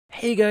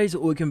Hey guys,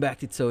 welcome back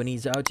to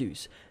Tony's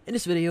How-Tos. In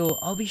this video,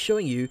 I'll be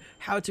showing you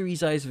how to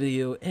resize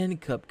video in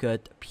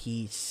Capcut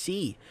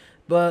PC.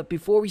 But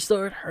before we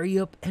start, hurry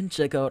up and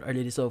check out our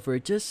latest offer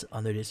just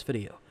under this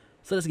video.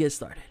 So let's get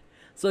started.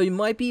 So you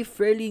might be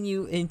fairly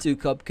new into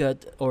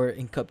Capcut or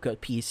in Capcut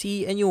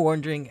PC and you're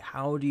wondering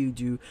how do you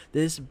do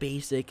this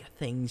basic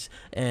things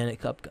in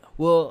Capcut.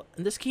 Well,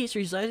 in this case,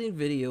 resizing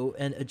video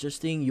and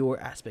adjusting your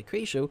aspect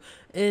ratio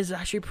is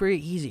actually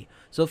pretty easy.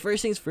 So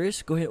first things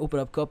first, go ahead and open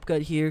up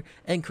Capcut here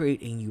and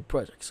create a new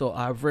project. So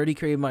I've already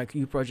created my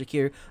new project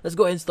here. Let's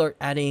go ahead and start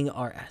adding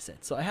our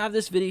assets. So I have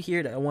this video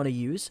here that I want to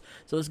use.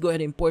 So let's go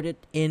ahead and import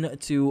it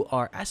into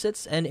our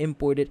assets and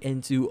import it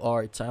into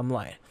our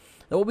timeline.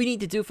 Now what we need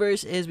to do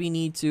first is we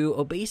need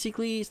to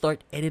basically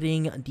start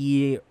editing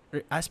the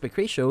aspect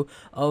ratio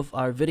of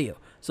our video.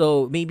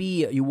 So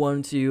maybe you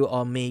want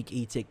to make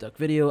a TikTok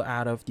video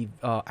out of the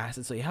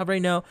assets that you have right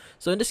now.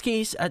 So in this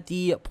case, at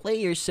the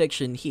player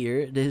section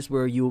here, this is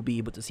where you'll be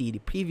able to see the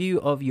preview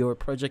of your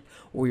project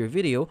or your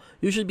video.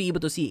 You should be able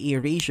to see a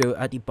ratio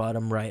at the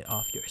bottom right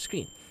of your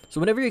screen.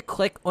 So whenever you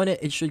click on it,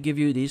 it should give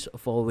you this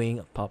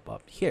following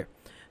pop-up here.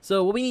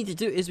 So what we need to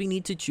do is we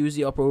need to choose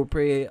the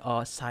appropriate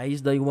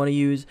size that you want to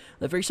use.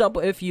 Like for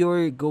example, if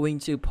you're going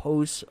to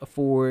post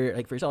for,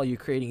 like for example, you're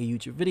creating a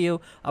YouTube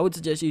video, I would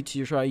suggest you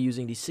to try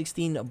using the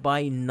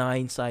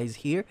 16:9 size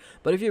here.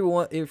 But if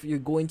you're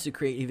going to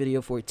create a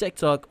video for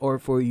TikTok or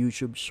for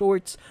YouTube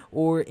Shorts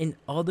or in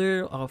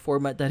other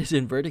format that is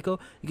in vertical,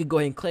 you can go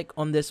ahead and click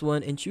on this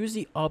one and choose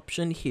the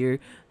option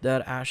here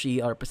that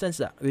actually represents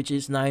that, which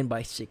is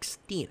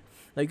 9:16.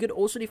 Now you could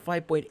also do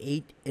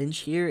 5.8 inch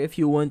here if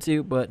you want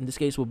to, but in this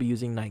case we'll be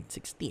using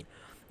 9:16.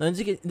 Now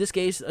in this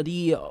case,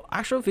 the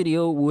actual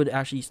video would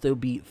actually still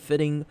be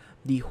fitting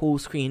the whole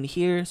screen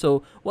here.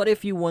 So what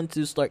if you want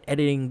to start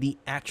editing the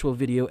actual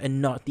video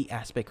and not the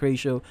aspect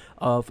ratio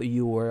of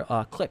your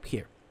clip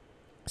here?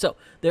 So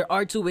there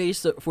are two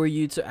ways for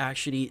you to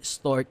actually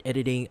start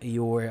editing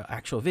your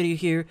actual video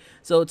here.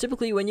 So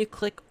typically when you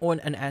click on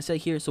an asset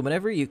here, so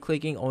whenever you're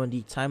clicking on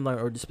the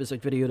timeline or the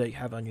specific video that you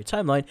have on your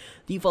timeline,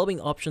 the following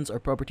options or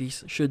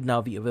properties should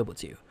now be available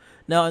to you.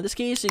 Now in this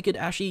case, you could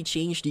actually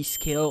change the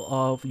scale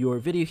of your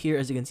video here.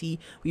 As you can see,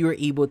 we were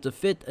able to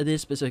fit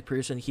this specific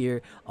person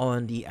here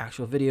on the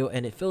actual video,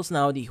 and it fills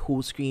now the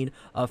whole screen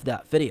of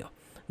that video.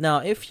 Now,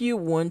 if you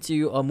want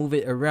to move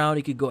it around,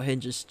 you could go ahead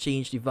and just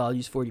change the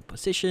values for the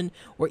position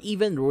or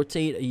even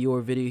rotate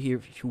your video here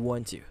if you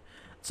want to.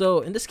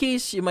 So in this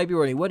case, you might be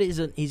wondering, what is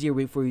an easier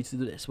way for you to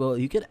do this? Well,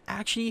 you can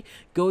actually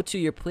go to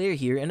your player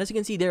here, and as you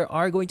can see, there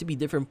are going to be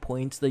different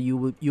points that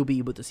you'll be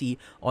able to see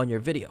on your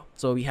video.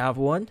 So we have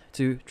 1,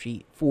 2,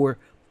 3, 4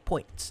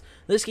 points.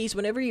 In this case,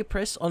 whenever you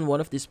press on one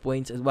of these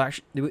points,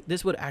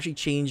 this would actually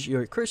change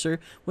your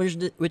cursor,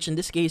 which in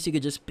this case you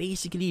could just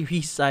basically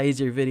resize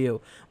your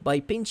video.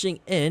 By pinching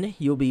in,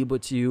 you'll be able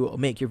to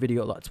make your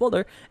video a lot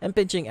smaller, and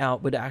pinching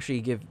out would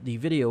actually give the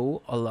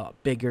video a lot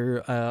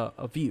bigger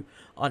view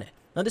on it.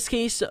 Now in this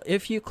case,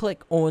 if you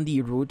click on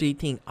the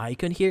rotating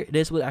icon here,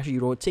 this will actually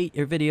rotate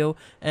your video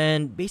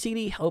and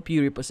basically help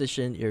you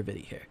reposition your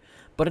video here.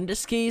 But in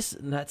this case,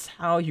 that's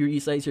how you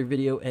resize your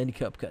video in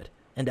Capcut,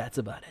 and that's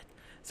about it.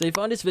 So if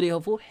you found this video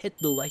helpful, hit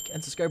the like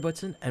and subscribe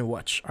button and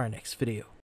watch our next video.